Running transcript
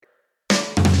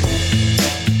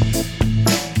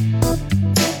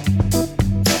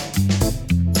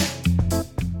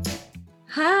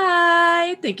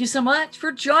thank you so much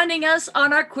for joining us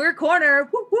on our Queer Corner.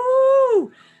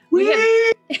 Woo-hoo!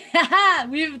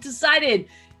 We've decided,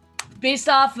 based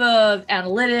off of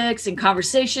analytics and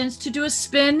conversations, to do a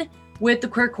spin with the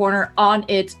Queer Corner on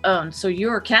its own. So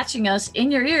you're catching us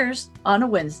in your ears on a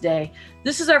Wednesday.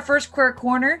 This is our first Queer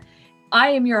Corner. I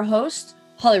am your host,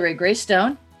 Holly Ray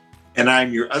Greystone. And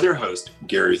I'm your other host,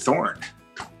 Gary Thorne.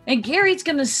 And Gary's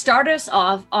going to start us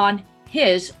off on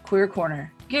his Queer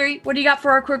Corner. Gary, what do you got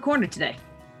for our Queer Corner today?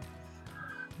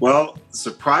 Well,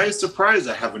 surprise, surprise,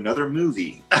 I have another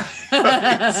movie.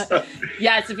 Yes,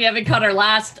 if you haven't caught our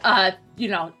last,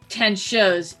 10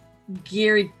 shows,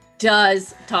 Gary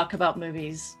does talk about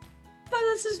movies. But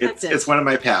this is it's one of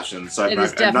my passions, so I'm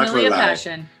not going to lie.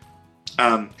 Passion.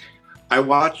 I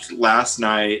watched last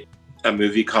night a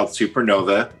movie called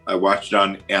Supernova. I watched it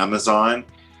on Amazon,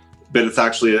 but it's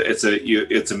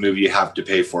a movie you have to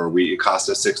pay for. It cost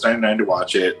us $6.99 to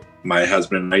watch it. My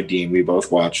husband and I, Dean, we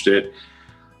both watched it.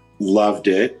 Loved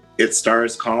it. It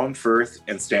stars Colin Firth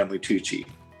and Stanley Tucci,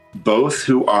 both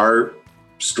who are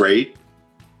straight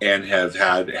and have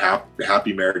had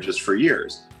happy marriages for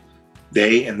years.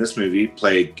 They, in this movie,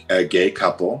 play a gay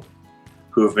couple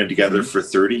who have been together for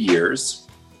 30 years.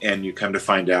 And you come to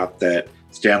find out that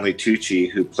Stanley Tucci,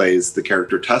 who plays the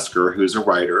character Tusker, who's a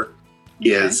writer,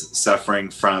 is suffering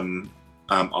from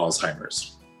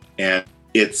Alzheimer's. And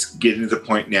it's getting to the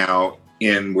point now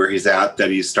in where he's at that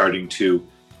he's starting to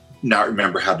not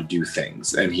remember how to do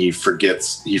things. And he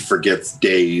forgets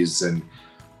days and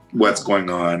what's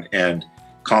going on. And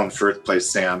Colin Firth plays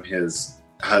Sam, his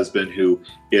husband, who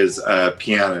is a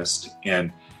pianist.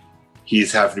 And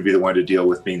he's having to be the one to deal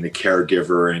with being the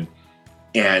caregiver.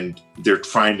 And they're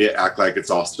trying to act like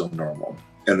it's all still normal.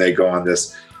 And they go on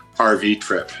this RV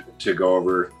trip to go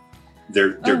over.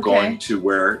 They're going to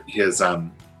where his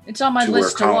it's on my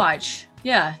list to watch.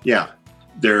 Yeah. Yeah.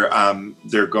 They're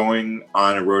going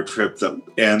on a road trip that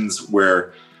ends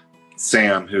where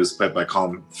Sam, who's played by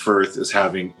Colin Firth, is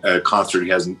having a concert. He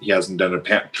hasn't done a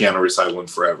piano recital in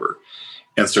forever,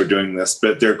 and so doing this.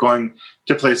 But they're going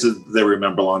to places they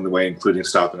remember along the way, including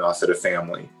stopping off at a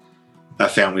family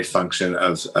function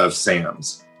of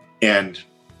Sam's. And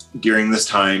during this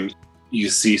time, you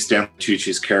see Stanley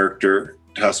Tucci's character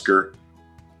Tusker.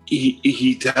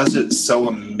 He does it so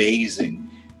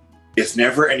amazing. It's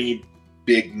never any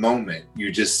big moment.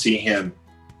 You just see him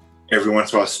every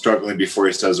once in a while struggling before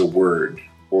he says a word.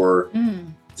 Or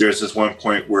there's this one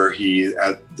point where he,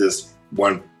 at this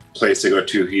one place they go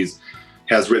to,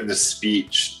 has written this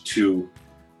speech to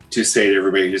say to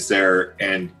everybody who's there,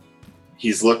 and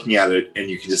he's looking at it and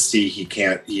you can just see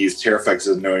he's terrified because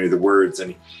he doesn't know any of the words,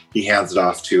 and he hands it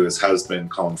off to his husband,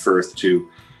 Colin Firth, to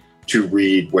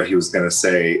read what he was going to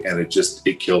say, and it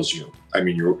kills you. I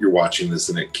mean, you're watching this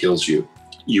and it kills you.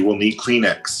 You will need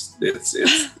Kleenex. It's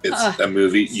a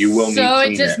movie. You will need Kleenex.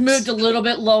 So it just moved a little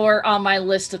bit lower on my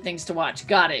list of things to watch.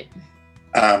 Got it.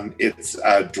 It's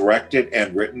directed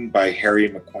and written by Harry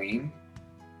McQueen,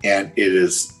 and it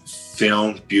is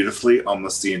filmed beautifully.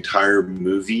 Almost the entire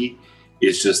movie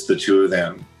is just the two of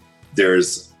them.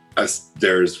 There's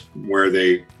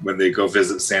when they go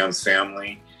visit Sam's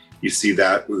family, you see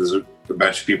that there's a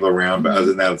bunch of people around, but other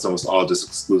than that, it's almost all just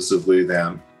exclusively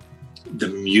them. The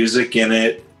music in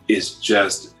it is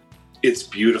it's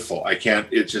beautiful. It's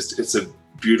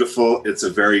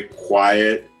a very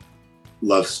quiet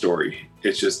love story.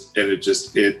 It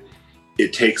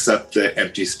takes up the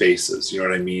empty spaces. You know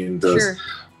what I mean? Those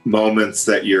moments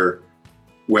that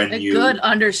good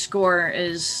underscore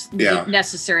is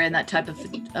necessary in that type of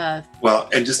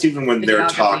and just even when they're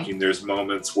talking, there's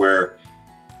moments where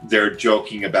they're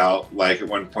joking about, like at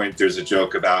one point there's a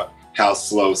joke about how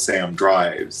slow Sam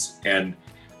drives, and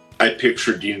I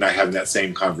picture Dean and I having that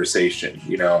same conversation.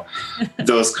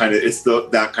 Those kind of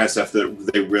that kind of stuff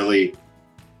that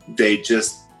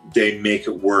they make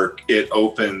it work. It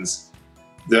opens.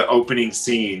 The opening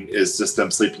scene is just them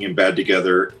sleeping in bed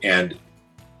together, and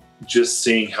just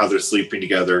seeing how they're sleeping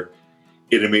together,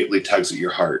 it immediately tugs at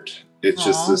your heart. It's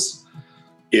just this.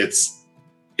 It's.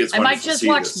 I might just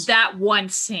watch that one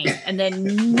scene and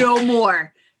then no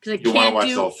more. Because I can't watch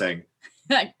the whole thing.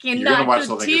 I cannot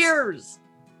do tears.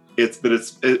 It's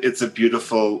a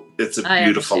beautiful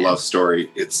love story.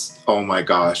 It's, oh my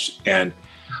gosh, and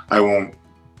I won't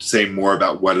say more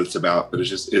about what it's about, but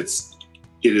it is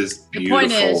beautiful. The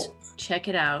point is, check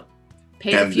it out.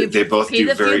 Pay the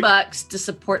few bucks to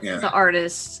support the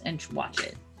artists and watch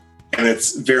it. And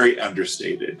it's very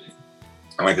understated.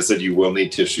 And like I said, you will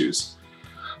need tissues.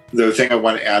 The thing I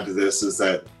want to add to this is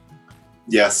that,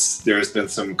 yes, there has been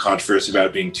some controversy about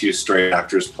it being two straight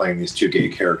actors playing these two gay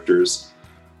characters.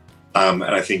 And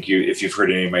I think if you've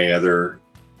heard any of my other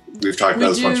We've talked about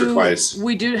this once or twice.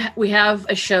 We have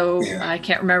a show. Yeah. I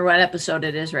can't remember what episode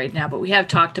it is right now, but we have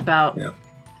talked about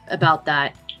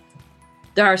that.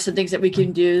 There are some things that we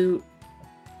can do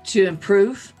to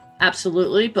improve,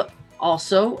 absolutely, but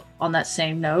also on that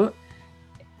same note,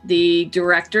 the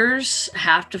directors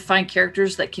have to find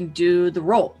characters that can do the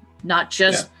role, not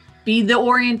just be the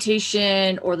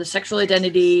orientation or the sexual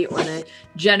identity or the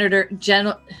gender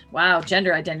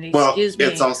identity. Well, excuse me.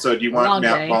 It's also, do you want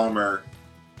Matt Balmer,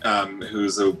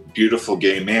 who's a beautiful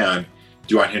gay man,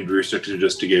 do you want him to be restricted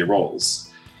just to gay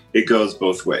roles? It goes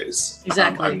both ways.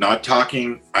 Exactly. I'm not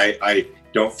talking, I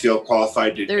don't feel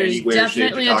qualified to any way or shape to talk about. There's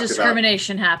definitely a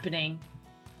discrimination happening.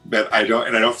 But I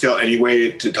don't feel any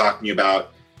way to talking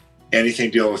about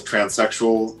anything dealing with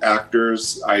transsexual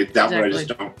actors. I'm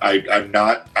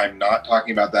not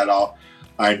talking about that at all.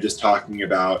 I'm just talking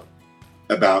about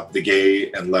the gay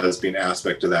and lesbian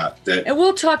aspect of that. And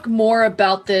we'll talk more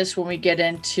about this when we get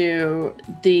into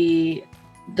the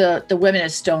women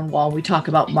at Stonewall. We talk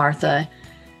about Martha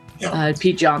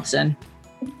P. Johnson.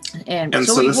 And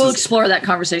so we'll explore that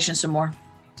conversation some more.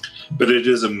 But it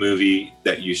is a movie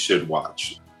that you should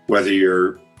watch. Whether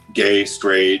you're gay,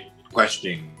 straight,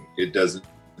 questioning,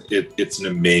 it's an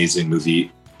amazing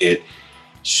movie. It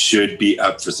should be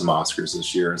up for some Oscars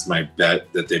this year. It's my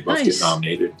bet that they both get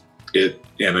nominated. And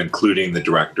including the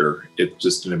director. It's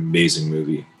just an amazing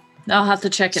movie. I'll have to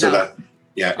check it out.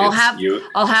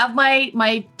 I'll have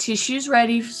my tissues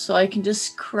ready so I can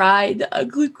just cry the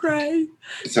ugly cry.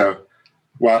 So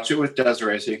watch it with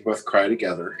Desiree so you can both cry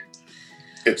together.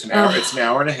 It's an hour. It's an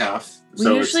hour and a half. We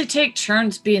usually take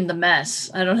turns being the mess.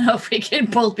 I don't know if we can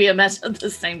both be a mess at the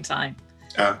same time.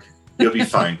 You'll be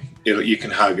fine. You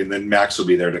can hug, and then Max will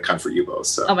be there to comfort you both.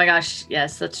 So. Oh my gosh,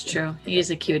 yes, that's true. He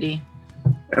is a cutie.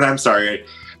 And I'm sorry,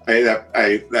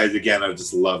 I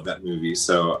just love that movie,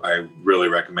 so I really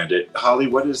recommend it. Holly,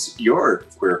 what is your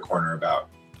queer corner about?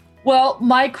 Well,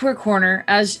 my queer corner,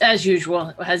 as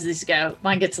usual, as these go,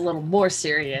 mine gets a little more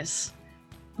serious.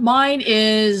 Mine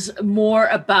is more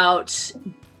about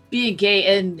being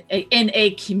gay in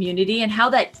a community and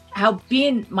how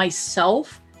being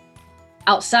myself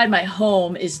outside my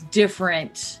home is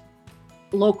different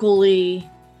locally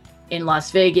in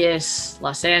Las Vegas,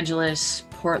 Los Angeles,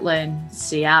 Portland,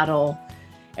 Seattle.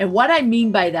 And what I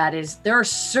mean by that is there are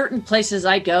certain places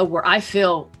I go where I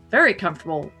feel very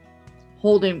comfortable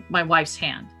holding my wife's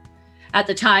hand. At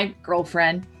the time,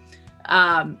 girlfriend,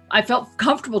 I felt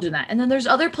comfortable doing that. And then there's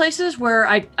other places where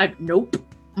I nope.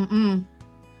 Mm-mm.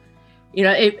 You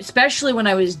know, especially when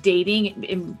I was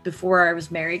dating before I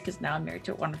was married, because now I'm married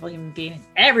to a wonderful human being.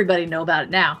 Everybody know about it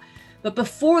now. But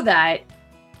before that,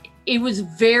 I was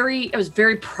very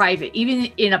private.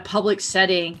 Even in a public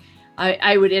setting,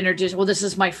 I would introduce, well, this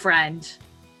is my friend.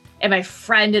 And my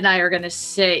friend and I are going to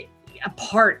sit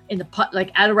apart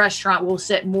like at a restaurant, we'll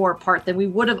sit more apart than we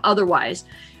would have otherwise.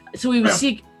 So we would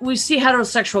see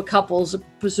heterosexual couples,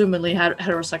 presumably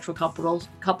heterosexual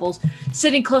couples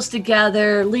sitting close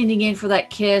together, leaning in for that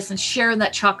kiss and sharing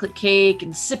that chocolate cake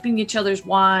and sipping each other's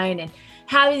wine and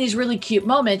having these really cute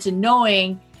moments, and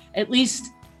knowing, at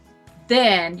least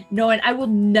then, knowing I will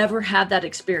never have that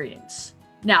experience.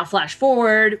 Now, flash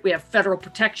forward, we have federal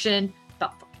protection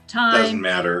about time. Doesn't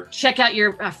matter. Check out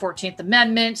your 14th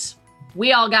Amendment.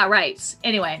 We all got rights.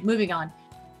 Anyway, moving on.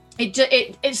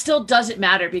 It still doesn't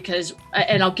matter because,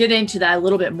 and I'll get into that a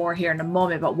little bit more here in a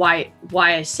moment, but why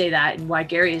I say that and why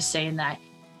Gary is saying that.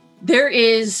 There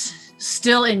is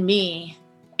still in me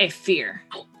a fear.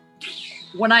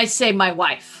 When I say my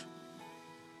wife,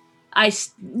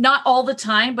 not all the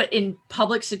time, but in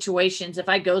public situations, if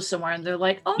I go somewhere and they're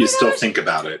like, oh, you still think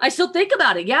about it. I still think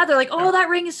about it. Yeah. They're like, oh, that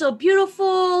ring is so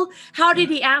beautiful. How did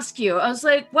he ask you? I was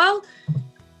like, well,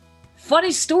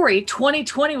 funny story,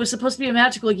 2020 was supposed to be a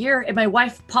magical year, and my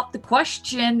wife popped the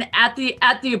question at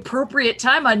the appropriate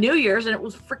time on New Year's, and it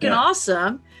was freaking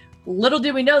awesome. Little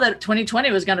did we know that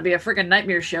 2020 was going to be a freaking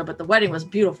nightmare show, but the wedding was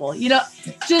beautiful. You know,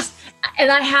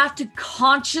 and I have to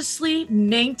consciously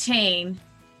maintain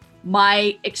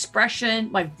my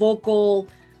expression, my vocal,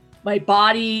 my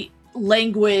body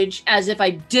language, as if I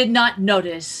did not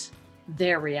notice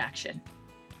their reaction.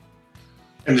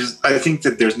 And I think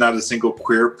that there's not a single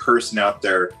queer person out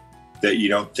there that you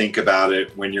don't think about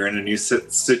it when you're in a new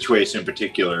situation in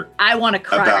particular. I want to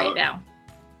cry right now.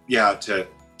 Yeah, don't,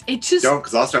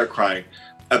 because I'll start crying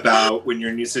about when you're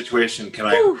in a new situation. Can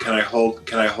I hold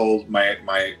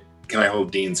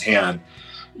Dean's hand?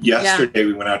 Yesterday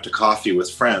we went out to coffee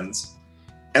with friends,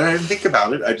 and I didn't think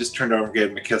about it. I just turned over and gave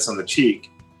him a kiss on the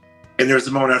cheek, and there was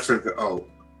a moment after,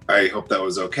 I hope that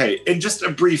was okay. In just a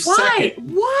brief second.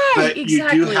 Why? But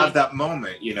exactly. You do have that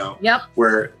moment, you know, yep.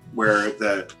 where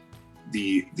the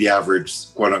the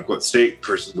average quote unquote straight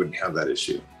person wouldn't have that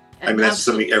issue. I mean, that's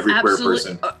something every queer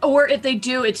person. Or if they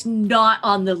do, it's not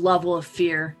on the level of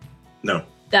fear. No.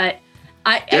 That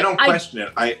they don't question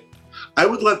it. I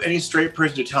would love any straight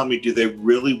person to tell me, do they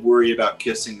really worry about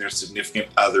kissing their significant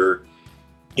other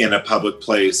in a public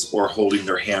place or holding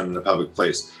their hand in a public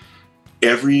place?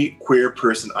 Every queer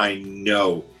person I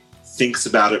know thinks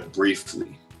about it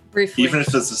briefly. Even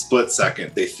if it's a split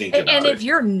second, they think about it. And if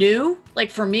you're new,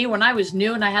 like for me, when I was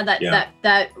new and I had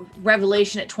that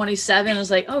revelation at 27, I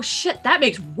was like, oh shit, that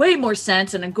makes way more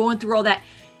sense. And I'm going through all that.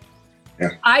 Yeah.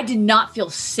 I did not feel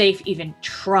safe even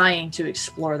trying to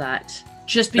explore that,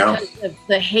 just because of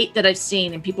the hate that I've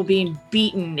seen and people being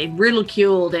beaten and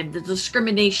ridiculed and the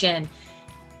discrimination.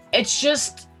 It's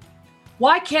just,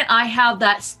 why can't I have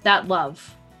that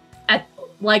love?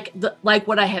 Like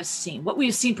what I have seen, what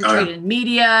we've seen portrayed in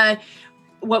media,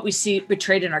 what we see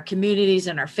portrayed in our communities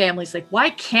and our families. Like, why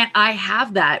can't I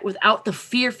have that without the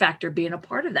fear factor being a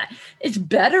part of that? It's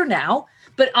better now,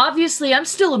 but obviously I'm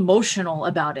still emotional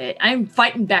about it. I'm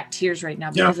fighting back tears right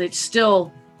now because it's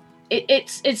still,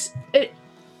 it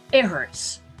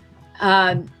hurts.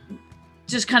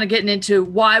 Just kind of getting into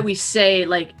why we say,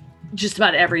 like, just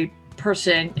about every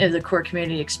person in the queer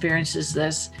community experiences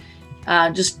this.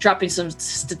 Just dropping some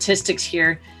statistics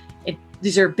here.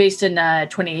 These are based in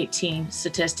 2018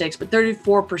 statistics, but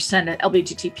 34% of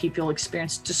LGBT people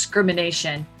experience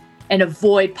discrimination and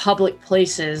avoid public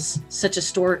places such as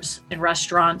stores and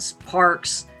restaurants,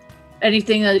 parks,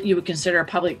 anything that you would consider a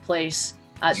public place.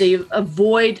 They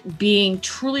avoid being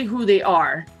truly who they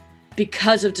are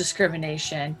because of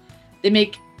discrimination.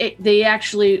 They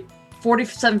actually,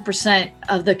 47%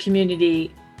 of the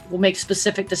community will make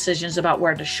specific decisions about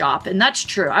where to shop. And that's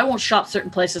true. I won't shop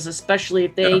certain places, especially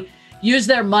if they use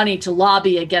their money to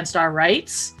lobby against our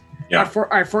rights, our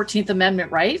 14th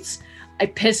Amendment rights.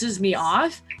 It pisses me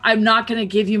off. I'm not going to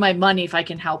give you my money if I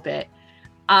can help it.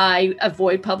 I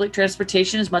avoid public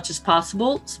transportation as much as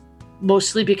possible,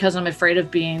 mostly because I'm afraid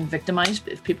of being victimized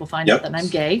if people find out that I'm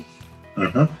gay.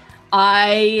 Mm-hmm.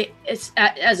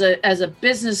 As a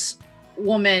business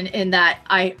woman, in that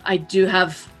I do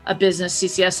have a business,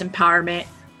 CCS Empowerment.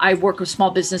 I work with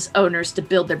small business owners to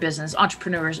build their business,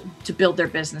 entrepreneurs to build their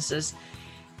businesses.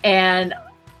 And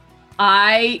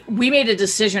we made a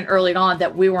decision early on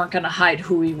that we weren't going to hide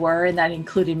who we were. And that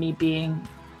included me being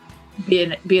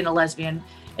a lesbian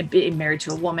and being married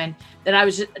to a woman, that I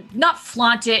was just not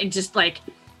flaunt it and just like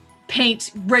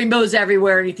paint rainbows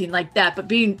everywhere or anything like that, but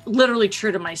being literally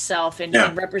true to myself and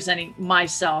representing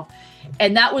myself.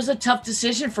 And that was a tough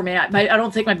decision for me. I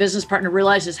don't think my business partner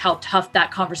realizes how tough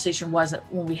that conversation was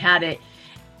when we had it.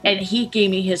 And he gave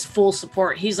me his full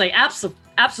support. He's like,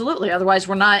 absolutely. Otherwise,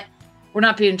 we're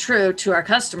not being true to our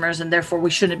customers, and therefore we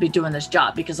shouldn't be doing this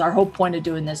job, because our whole point of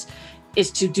doing this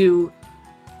is to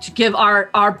give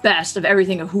our best of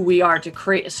everything of who we are to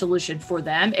create a solution for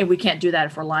them. And we can't do that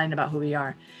if we're lying about who we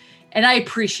are. And I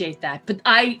appreciate that. But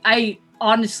I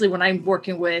honestly, when I'm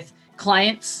working with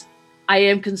clients, I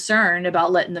am concerned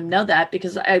about letting them know that,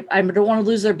 because I don't want to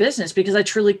lose their business, because I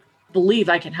truly believe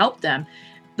I can help them.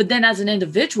 But then as an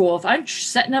individual, if I'm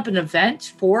setting up an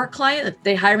event for a client, if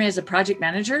they hire me as a project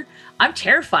manager, I'm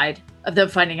terrified of them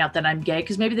finding out that I'm gay,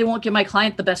 because maybe they won't give my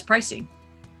client the best pricing.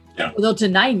 Yeah. Or they'll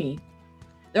deny me.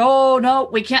 Oh, no,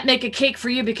 we can't make a cake for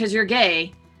you because you're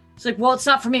gay. It's like, well, it's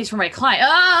not for me, it's for my client.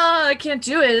 I can't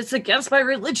do it. It's against my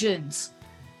religions.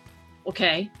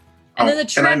 Okay. And then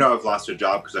and I know I've lost a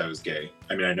job because I was gay.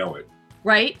 I mean, I know it.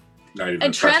 Right? Not even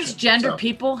and transgender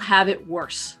people have it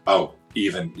worse. Oh,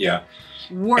 even, yeah.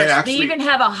 Worse. Actually, they even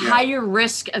have a higher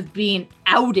risk of being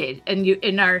outed. And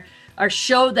in our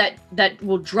show that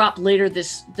will drop later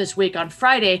this week on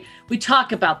Friday, we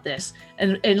talk about this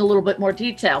in a little bit more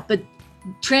detail. But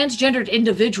transgendered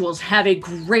individuals have a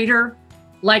greater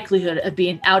likelihood of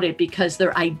being outed because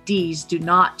their IDs do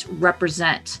not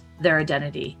represent their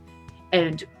identity.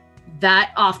 And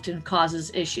that often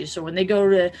causes issues. So when they go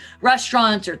to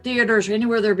restaurants or theaters or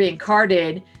anywhere they're being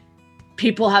carded,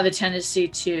 people have a tendency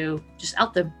to just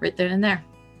out them right then and there.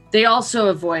 They also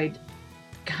avoid,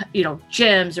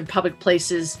 gyms and public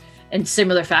places in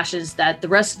similar fashions that the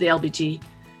rest of the LGBT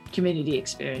community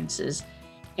experiences.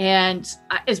 And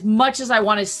as much as I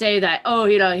want to say that,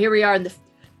 here we are,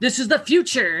 this is the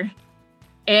future,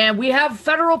 and we have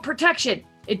federal protection,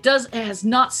 it has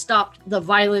not stopped the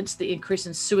violence, the increase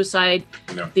in suicide,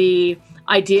 the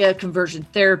idea of conversion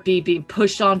therapy being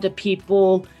pushed onto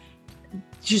people.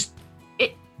 Just,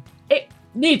 it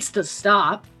needs to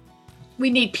stop. We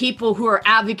need people who are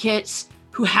advocates,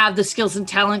 who have the skills and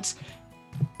talents,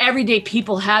 everyday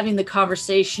people having the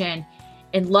conversation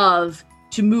in love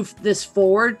to move this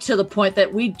forward to the point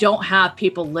that we don't have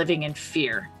people living in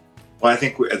fear. Well, I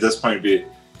think at this point, it'd be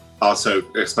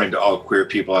also explain to all queer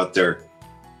people out there,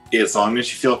 as long as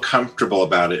you feel comfortable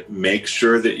about it, make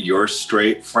sure that your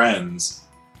straight friends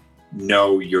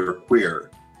know you're queer.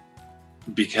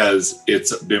 Because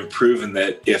it's been proven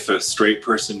that if a straight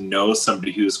person knows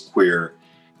somebody who's queer,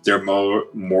 they're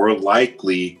more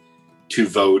likely to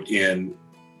vote in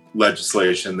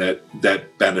legislation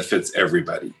that benefits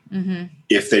everybody. Mm-hmm.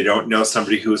 If they don't know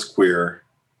somebody who is queer,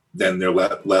 then they're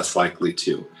less likely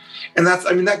to. And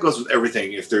that goes with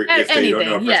everything. If they don't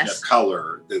know a person of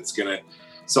color, that's gonna.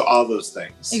 So all those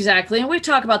things. Exactly. And we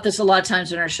talk about this a lot of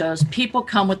times in our shows. People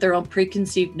come with their own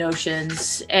preconceived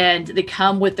notions, and they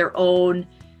come with their own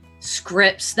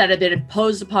scripts that have been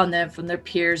imposed upon them from their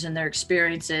peers and their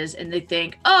experiences. And they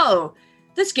think, oh,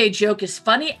 this gay joke is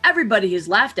funny. Everybody has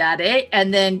laughed at it,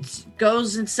 and then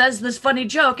goes and says this funny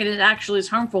joke, and it actually is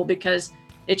harmful because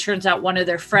it turns out one of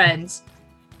their friends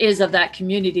is of that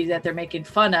community that they're making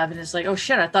fun of. And it's like, oh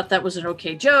shit, I thought that was an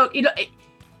okay joke.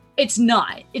 It's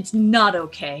not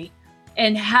okay.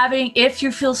 And if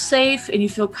you feel safe and you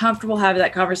feel comfortable having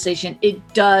that conversation, it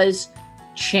does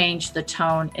change the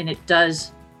tone and it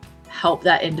does help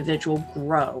that individual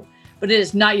grow. But it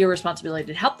is not your responsibility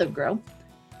to help them grow.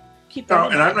 And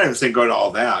I'm not even saying go to all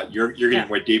that. You're getting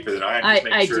way deeper than I am.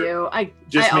 I do.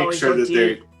 Just make sure that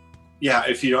they. Yeah,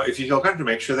 if you feel comfortable,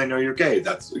 make sure they know you're gay.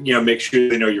 That's make sure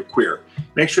they know you're queer.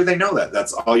 Make sure they know that.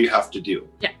 That's all you have to do.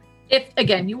 Yeah. If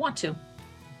again you want to.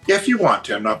 Yeah, if you want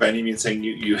to. I'm not by any means saying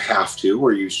you have to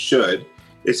or you should.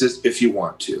 It's just if you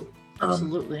want to.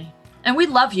 Absolutely. And we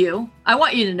love you. I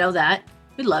want you to know that.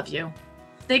 We love you.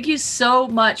 Thank you so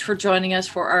much for joining us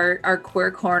for our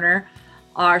Queer Corner,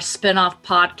 our spin-off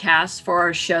podcast for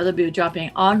our show that will be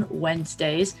dropping on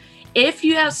Wednesdays. If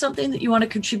you have something that you want to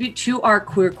contribute to our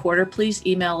Queer Corner, please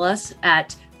email us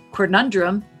at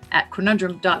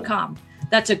queernundrum@queernundrum.com.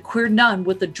 That's a queer nun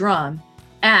with a drum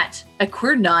at a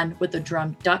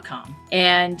queernunwithadrum.com.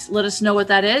 And let us know what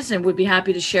that is, and we'd be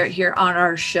happy to share it here on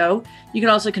our show. You can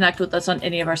also connect with us on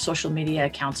any of our social media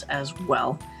accounts as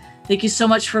well. Thank you so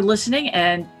much for listening,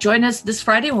 and join us this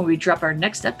Friday when we drop our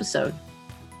next episode.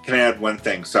 Can I add one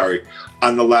thing? Sorry.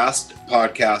 On the last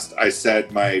podcast, I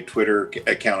said my Twitter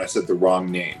account, I said the wrong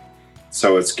name.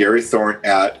 So it's Gary Thorne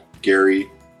at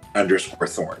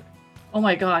Gary_Thorne. Oh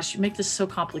my gosh, you make this so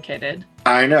complicated.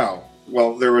 I know.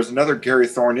 Well, there was another Gary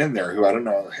Thorne in there who I don't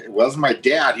know. It wasn't my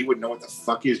dad. He wouldn't know what the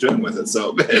fuck he's doing with it.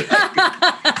 So, but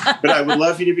I would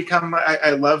love you to become. I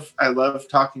love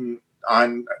talking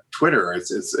on Twitter.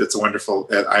 It's wonderful.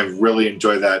 I really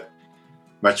enjoy that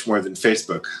much more than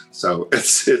Facebook. So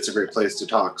it's a great place to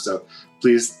talk. So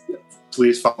please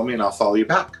follow me and I'll follow you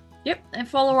back. Yep, and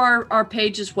follow our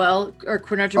page as well, our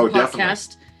Queer Nundrum podcast.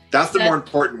 Definitely. That's the more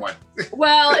important one.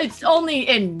 Well, it's only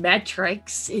in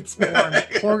metrics. It's more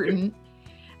important.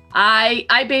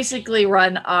 I basically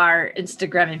run our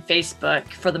Instagram and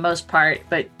Facebook for the most part,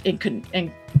 but in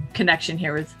connection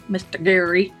here with Mr.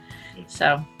 Gary.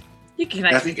 So you can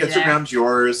connect. I think Instagram's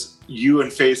yours. You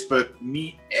and Facebook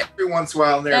meet every once in a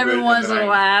while. Every once in a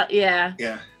while, yeah.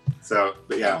 Yeah. So,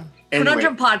 but yeah. Anyway.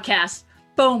 Conundrum Podcast.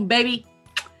 Boom, baby.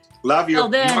 Love you. Till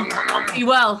then, be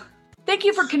well. Thank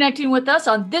you for connecting with us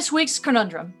on this week's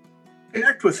Conundrum.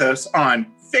 Connect with us on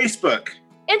Facebook,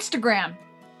 Instagram,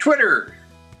 Twitter,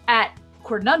 at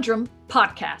Queernundrum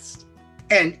Podcast.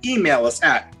 And email us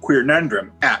at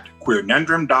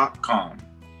queernundrum@queernundrum.com.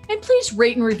 And please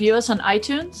rate and review us on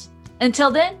iTunes.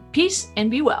 Until then, peace and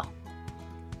be well.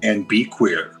 And be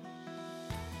queer.